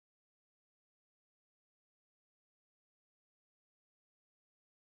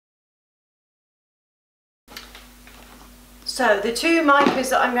So the two micas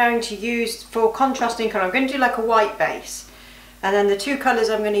that I'm going to use for contrasting colour, I'm going to do like a white base, and then the two colours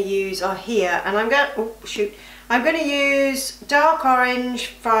I'm going to use are here, and I'm going to use dark orange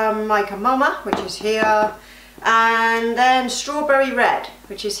from Mica Mama, which is here, and then strawberry red,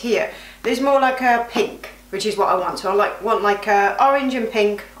 which is here. This is more like a pink, which is what I want. So I want like orange and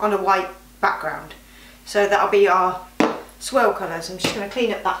pink on a white background. So that'll be our swirl colours. I'm just going to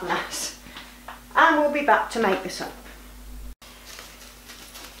clean up that mess, and we'll be back to make the soap.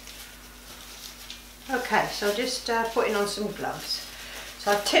 Okay, so I'm just putting on some gloves.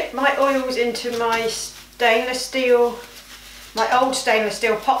 So I've tipped my oils into my stainless steel, my old stainless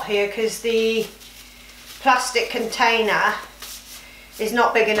steel pot here, because the plastic container is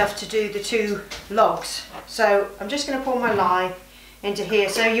not big enough to do the two logs. So I'm just going to pour my lye into here.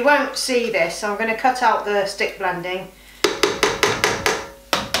 So you won't see this, so I'm going to cut out the stick blending.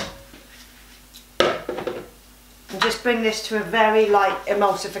 And just bring this to a very light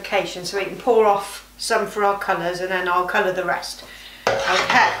emulsification so we can pour off some for our colours, and then I'll colour the rest.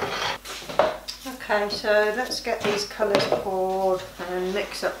 Okay, so let's get these colours poured and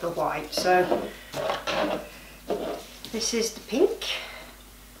mix up the white. So this is the pink.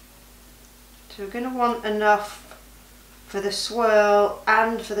 So we're going to want enough for the swirl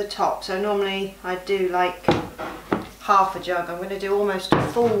and for the top. So normally I do like half a jug. I'm going to do almost a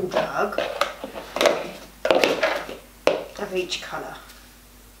full jug of each colour.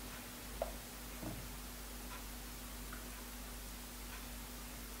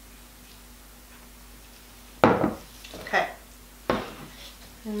 Okay,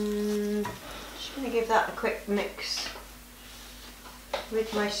 just going to give that a quick mix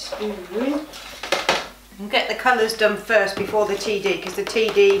with my spoon. And get the colours done first before the TD, because the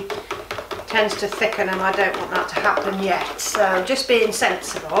TD tends to thicken and I don't want that to happen yet. So just being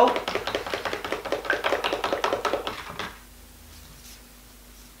sensible.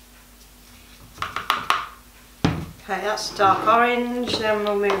 Okay, that's dark orange, then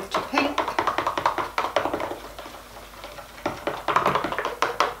we'll move to pink.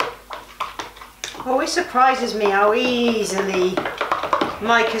 Always surprises me how easily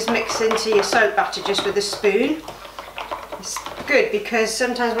micas mix into your soap batter just with a spoon. It's good because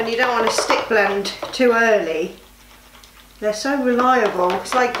sometimes when you don't want to stick blend too early, they're so reliable.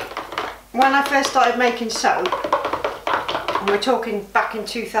 It's like when I first started making soap, and we're talking back in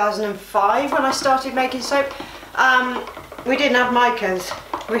 2005 when I started making soap, we didn't have micas.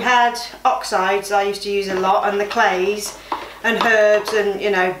 We had oxides I used to use a lot, and the clays and herbs and,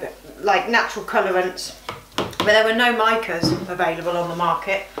 you know, like natural colorants, but there were no micas available on the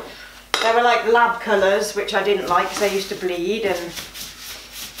market. They were like lab colours, which I didn't like because they used to bleed and,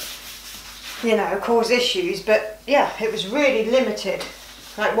 you know, cause issues. But yeah, it was really limited.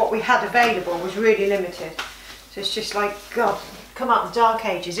 Like what we had available was really limited. So it's just like, God, come out of the dark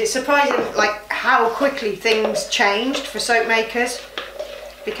ages. It's surprising like how quickly things changed for soap makers.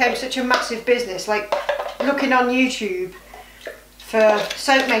 It became such a massive business. Like looking on YouTube for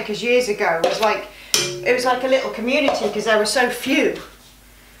soap makers years ago was like, it was like a little community because there were so few.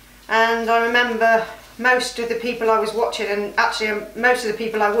 And I remember most of the people I was watching, and actually most of the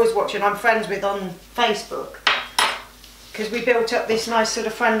people I was watching I'm friends with on Facebook, because we built up this nice sort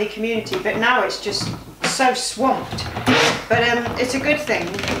of friendly community. But now it's just so swamped. But it's a good thing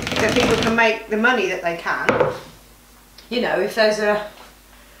that people can make the money that they can. You know, if there's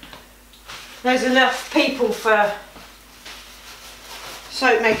enough people for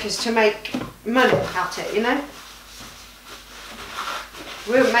soap makers to make money at it, you know.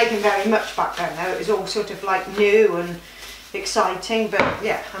 We weren't making very much back then though. It was all sort of like new and exciting, but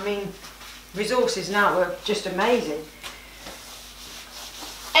yeah, I mean, resources now are just amazing.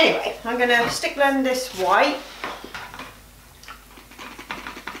 Anyway, I'm going to stick blend this white.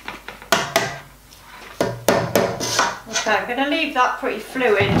 Okay, I'm going to leave that pretty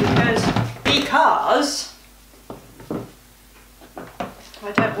fluid because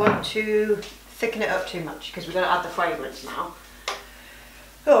I don't want to thicken it up too much, because we're going to add the fragrance now.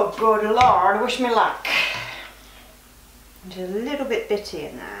 Oh good Lord, wish me luck. There's a little bit bitty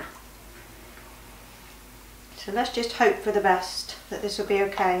in there. So let's just hope for the best that this will be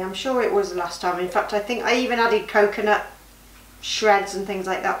okay. I'm sure it was the last time. In fact, I think I even added coconut shreds and things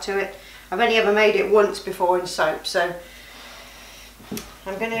like that to it. I've only ever made it once before in soap, so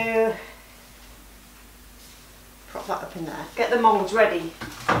I'm going to prop that up in there. Get the moulds ready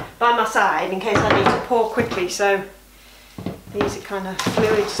by my side in case I need to pour quickly. So these are kind of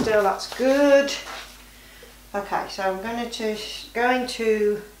fluid still, that's good. Okay, so I'm going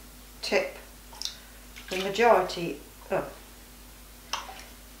to tip the majority up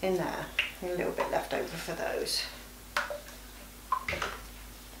in there. A little bit left over for those.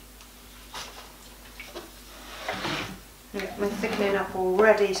 Get my thickening up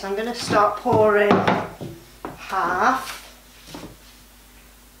already, so I'm going to start pouring half.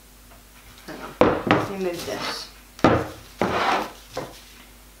 Hang on, let me move this.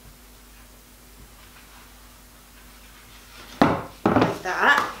 Like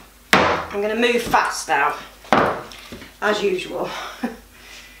that. I'm going to move fast now, as usual.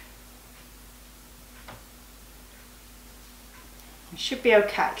 It should be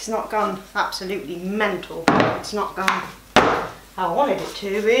okay, it's not gone absolutely mental. It's not gone how I wanted it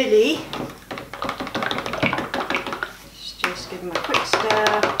to, really. Just give them a quick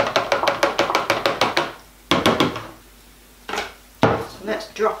stir. So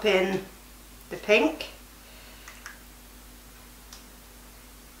let's drop in the pink.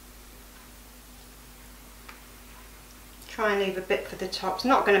 Try and leave a bit for the top. It's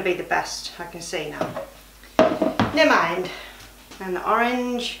not going to be the best, I can see now. Never mind. And the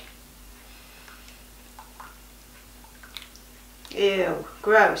orange. Ew,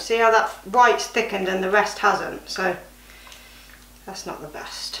 gross. See how that white's thickened and the rest hasn't? So that's not the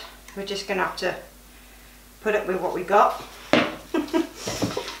best. We're just going to have to put up with what we got.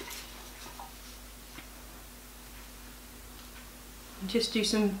 Just do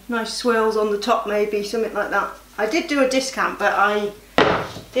some nice swirls on the top, maybe, something like that. I did do a discount, but I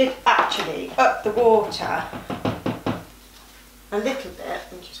did actually up the water a little bit.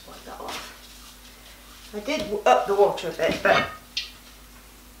 Let me just wipe that off. I did up the water a bit, but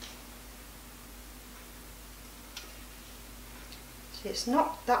see, it's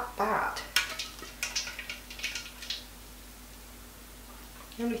not that bad.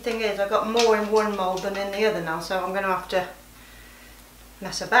 The only thing is, I got more in one mould than in the other now, so I'm going to have to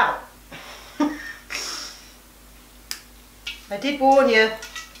mess about. I did warn you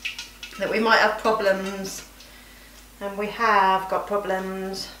that we might have problems. And we have got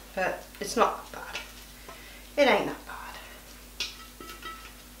problems, but it's not bad. It ain't that bad.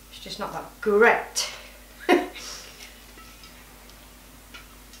 It's just not that great. Okay,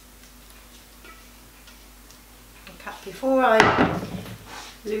 before I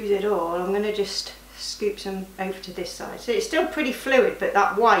lose it all, I'm going to just scoop some over to this side. So it's still pretty fluid, but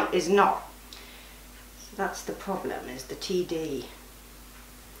that white is not. So that's the problem, is the TD.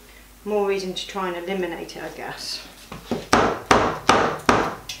 More reason to try and eliminate it, I guess.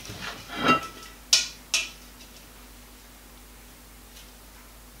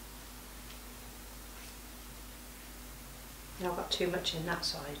 I've got too much in that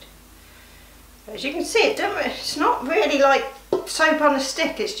side. But as you can see, it's not really like soap on a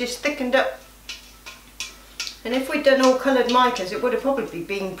stick, it's just thickened up. And if we'd done all coloured micas, it would have probably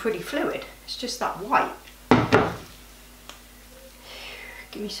been pretty fluid. It's just that white.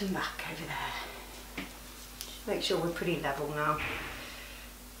 Give me some back over there. Just make sure we're pretty level now.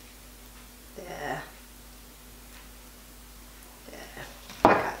 There. There.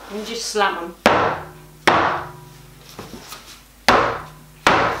 Okay, and just slam them.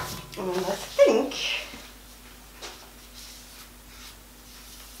 And I think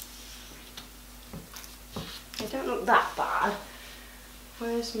they don't look that bad.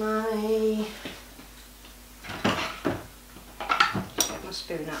 Where's my... Get my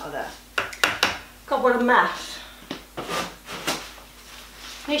spoon out of there. God, what a mess.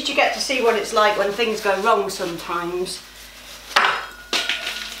 At least you get to see what it's like when things go wrong sometimes.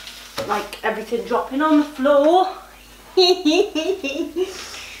 Like everything dropping on the floor.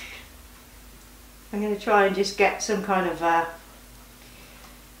 I'm going to try and just get some kind of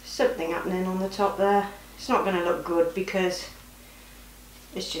something happening on the top there. It's not going to look good because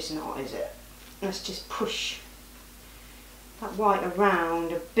it's just not, is it? Let's just push that white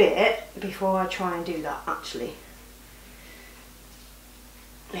around a bit before I try and do that, actually.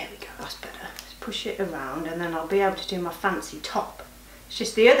 There we go, that's better. Let's push it around and then I'll be able to do my fancy top. It's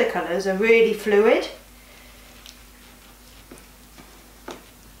just the other colours are really fluid.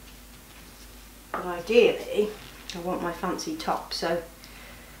 But ideally, I want my fancy top, so let's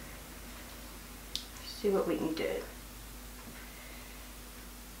see what we can do.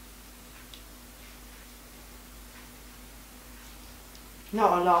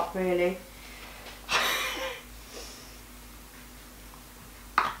 Not a lot, really.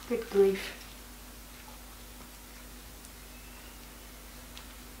 Good grief.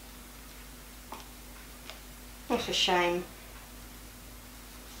 That's a shame.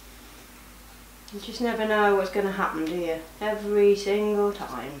 You just never know what's going to happen, do you? Every single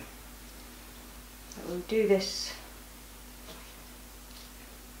time. But we'll do this.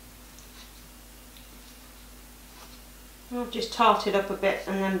 I'll just tart it up a bit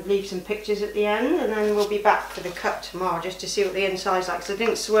and then leave some pictures at the end, and then we'll be back for the cut tomorrow just to see what the inside's like, because I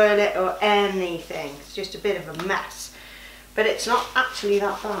didn't swirl it or anything. It's just a bit of a mess. but it's not actually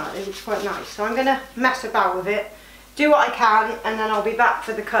that bad. It looks quite nice. So I'm going to mess about with it, do what I can, and then I'll be back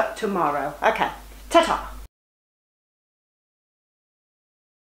for the cut tomorrow. Okay, ta-ta.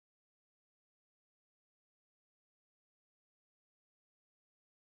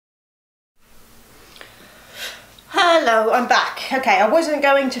 Hello, I'm back. Okay, I wasn't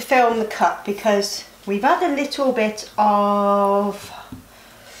going to film the cut because we've had a little bit of,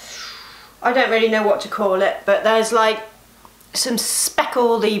 I don't really know what to call it, but there's like some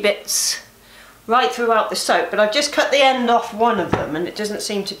speckledy bits right throughout the soap, but I've just cut the end off one of them and it doesn't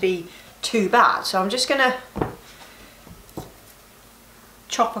seem to be too bad. So I'm just gonna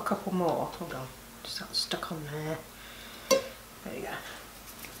chop a couple more. Hold on, just got stuck on there. There you go.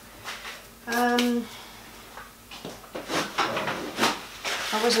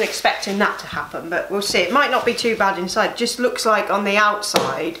 I wasn't expecting that to happen, but we'll see. It might not be too bad inside. It just looks like on the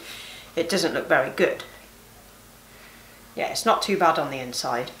outside it doesn't look very good. Yeah, it's not too bad on the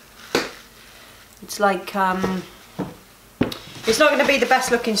inside. It's like it's not going to be the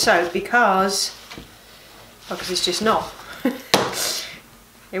best looking soap because it's just not.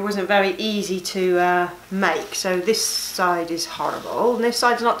 It wasn't very easy to make. So this side is horrible and this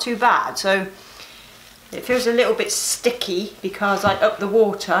side's not too bad. So it feels a little bit sticky because I upped the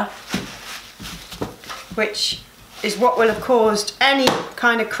water, which is what will have caused any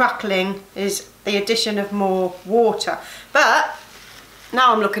kind of crackling, is the addition of more water. But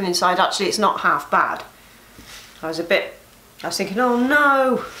now I'm looking inside, actually it's not half bad. I was thinking, oh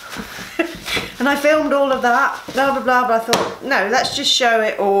no. And I filmed all of that, blah blah blah, but I thought, no, let's just show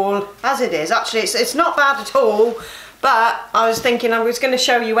it all as it is. Actually it's not bad at all. But I was thinking I was going to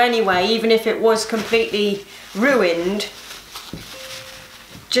show you anyway, even if it was completely ruined,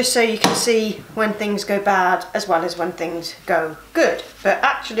 just so you can see when things go bad as well as when things go good. But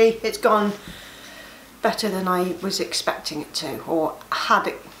actually it's gone better than I was expecting it to, or had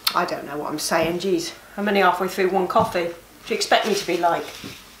it. I don't know what I'm saying, geez. I'm only halfway through one coffee. What do you expect me to be like?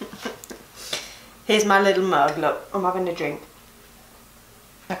 Here's my little mug, look, I'm having a drink.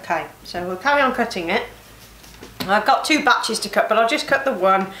 Okay, so we'll carry on cutting it. I've got 2 batches to cut, but I'll just cut the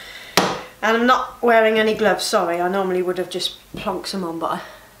one, and I'm not wearing any gloves, sorry. I normally would have just plonked some on, but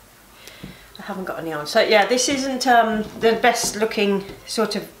I haven't got any on. So yeah, this isn't the best looking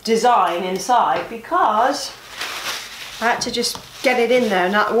sort of design inside because I had to just get it in there,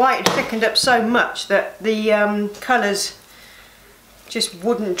 and that white had thickened up so much that the colours just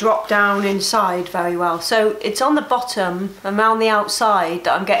wouldn't drop down inside very well. So it's on the bottom and around the outside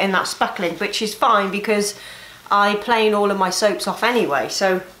that I'm getting that speckling, which is fine because I plane all of my soaps off anyway,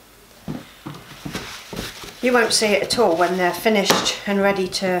 so you won't see it at all when they're finished and ready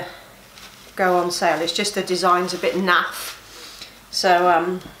to go on sale. It's just the design's a bit naff,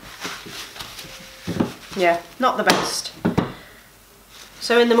 so yeah, not the best.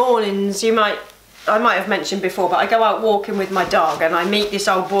 So in the mornings I might have mentioned before, but I go out walking with my dog and I meet this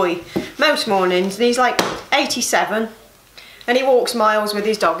old boy most mornings, and he's like 87. And he walks miles with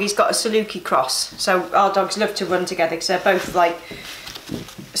his dog. He's got a Saluki cross. So our dogs love to run together because they're both like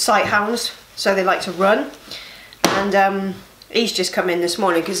sight hounds. So they like to run. And he's just come in this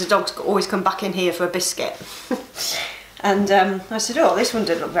morning because the dogs always come back in here for a biscuit. And I said, oh, this one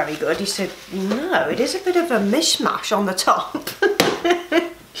didn't look very good. He said, no, it is a bit of a mishmash on the top.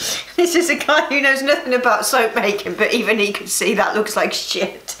 This is a guy who knows nothing about soap making, but even he could see that looks like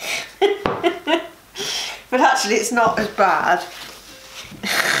shit. But actually it's not as bad.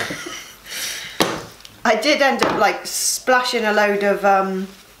 I did end up like splashing a load of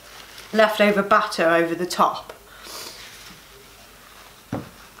leftover batter over the top,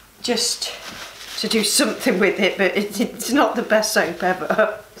 just to do something with it, but it's not the best soap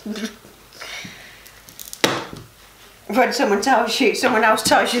ever. When someone else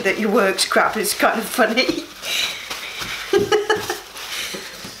tells you that your work's crap, it's kind of funny.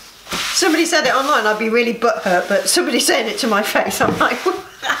 Somebody said it online, I'd be really butthurt, but somebody saying it to my face, I'm like,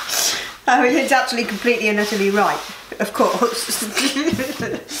 I mean, it's actually completely and utterly right, of course.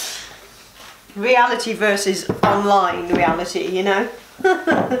 Reality versus online reality, you know.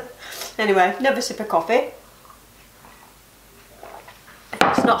 Anyway, another sip of coffee.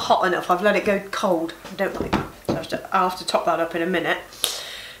 It's not hot enough, I've let it go cold. I don't like that. So I'll have to top that up in a minute.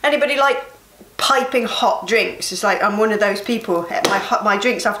 Anybody like piping hot drinks? It's like I'm one of those people. My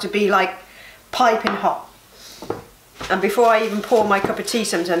drinks have to be like piping hot. And before I even pour my cup of tea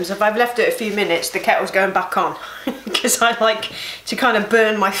sometimes, if I've left it a few minutes, the kettle's going back on. Because I like to kind of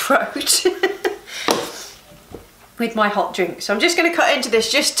burn my throat with my hot drink. So I'm just going to cut into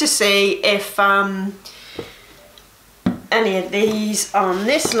this just to see if any of these on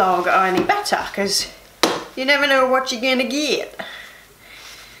this log are any better, because You never know what you're gonna get.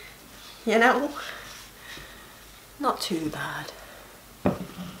 You know? Not too bad.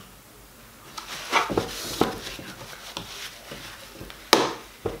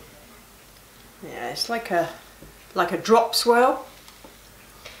 Yeah, it's like a drop swirl.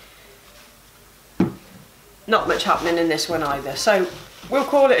 Not much happening in this one either, so we'll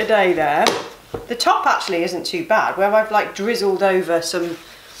call it a day there. The top actually isn't too bad, where I've like drizzled over some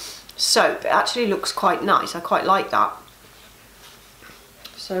soap. It actually looks quite nice, I quite like that.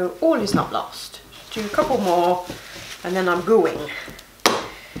 So all is not lost. Do a couple more and then I'm going.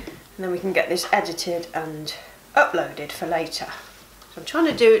 And then we can get this edited and uploaded for later. So I'm trying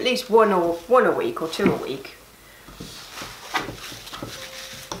to do at least one a week or 2 a week.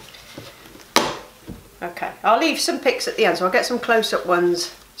 Okay, I'll leave some pics at the end, so I'll get some close-up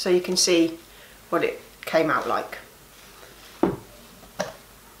ones so you can see what it came out like.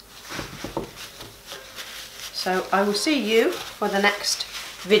 So I will see you for the next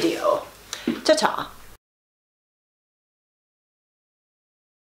video. Ta-ta!